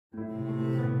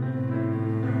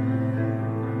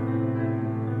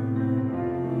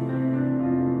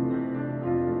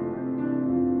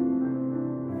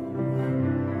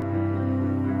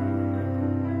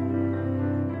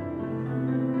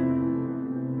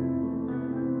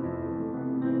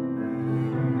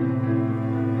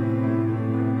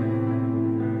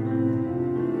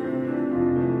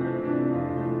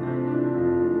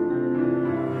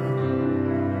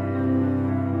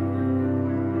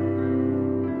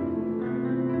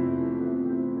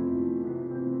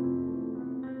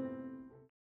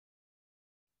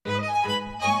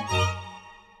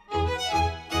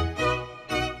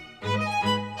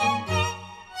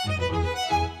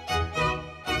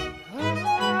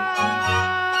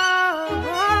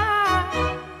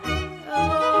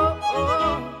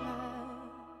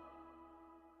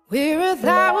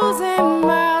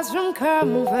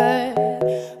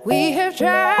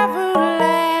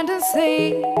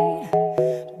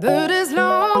But as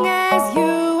long as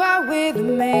you are with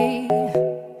me,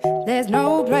 there's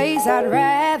no place I'd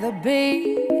rather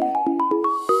be.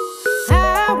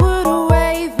 I would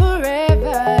away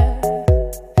forever,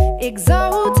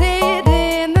 exalted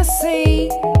in the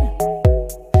sea.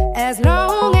 As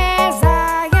long as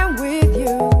I am with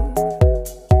you,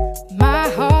 my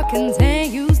heart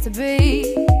continues to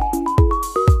beat.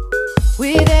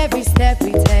 With every step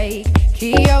we take,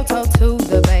 Kyoto to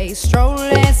the bay,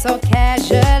 strolling so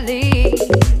casually.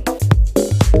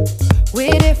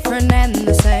 We're different and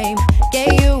the same,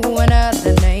 gave you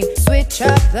another name, switch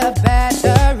up the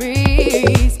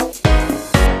batteries.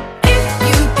 If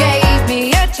you gave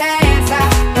me a chance, I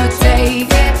would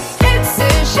take it. It's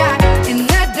a shot in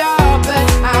the dark, but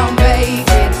I'll make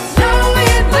it.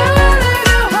 Knowing the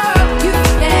little hope you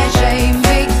can't shame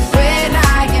me. When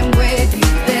I am with you,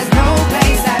 there's no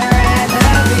place I'd rather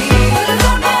be. No,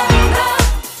 no, no,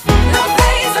 no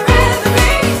place I'd rather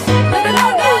be. No, no,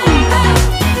 no, no,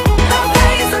 no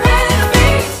place I'd rather be.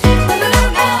 No, no, no,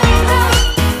 no,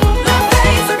 no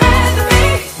place I'd rather be.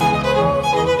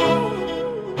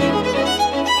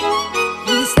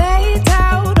 We set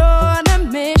out on a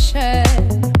mission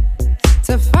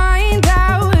to find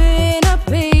our inner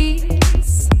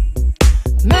peace,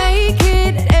 make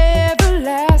it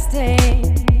everlasting,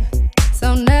 so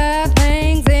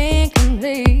nothing's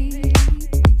incomplete.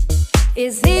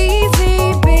 It's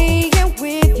easy being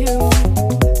with you,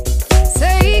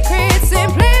 sacred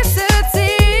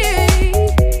simplicity.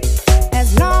 As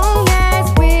long as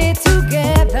we're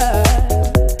together,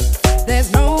 there's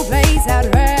no place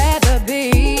I'd rather be.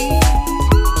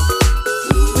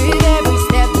 With every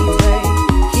step we take,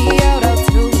 Kyoto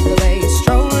to the bay,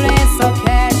 strolling so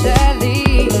casually.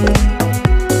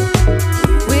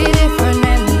 We're different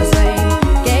and the same,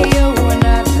 gave you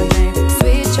another name,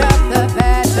 switch up the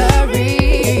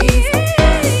batteries.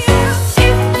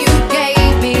 If you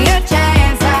gave me a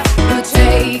chance, I would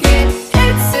take it.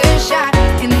 It's a shot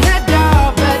in the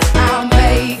dark, but I'll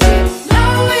make it.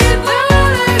 Knowing the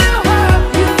little hope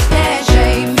you can't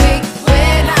shame me.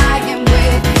 When I am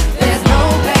with you, there's no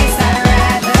place I'd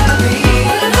rather be.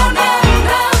 No, no,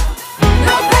 no,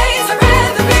 no place I'd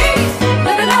rather be.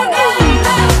 No, no, no,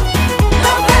 no,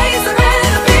 no place I'd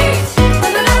rather be. No,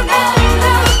 no, no,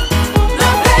 no, no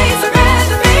place I'd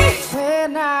rather be.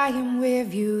 When I am with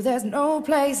you, there's no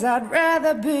place I'd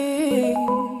rather be.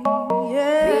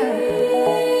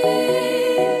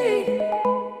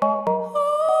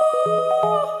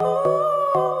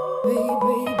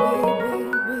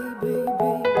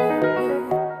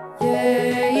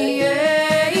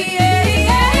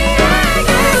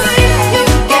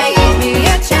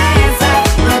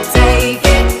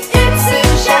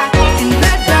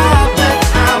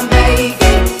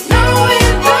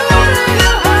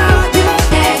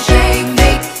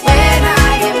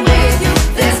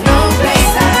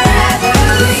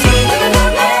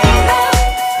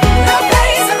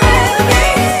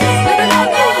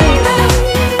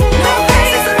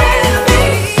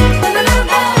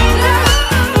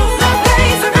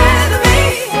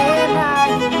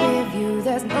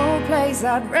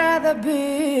 I'd rather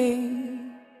be.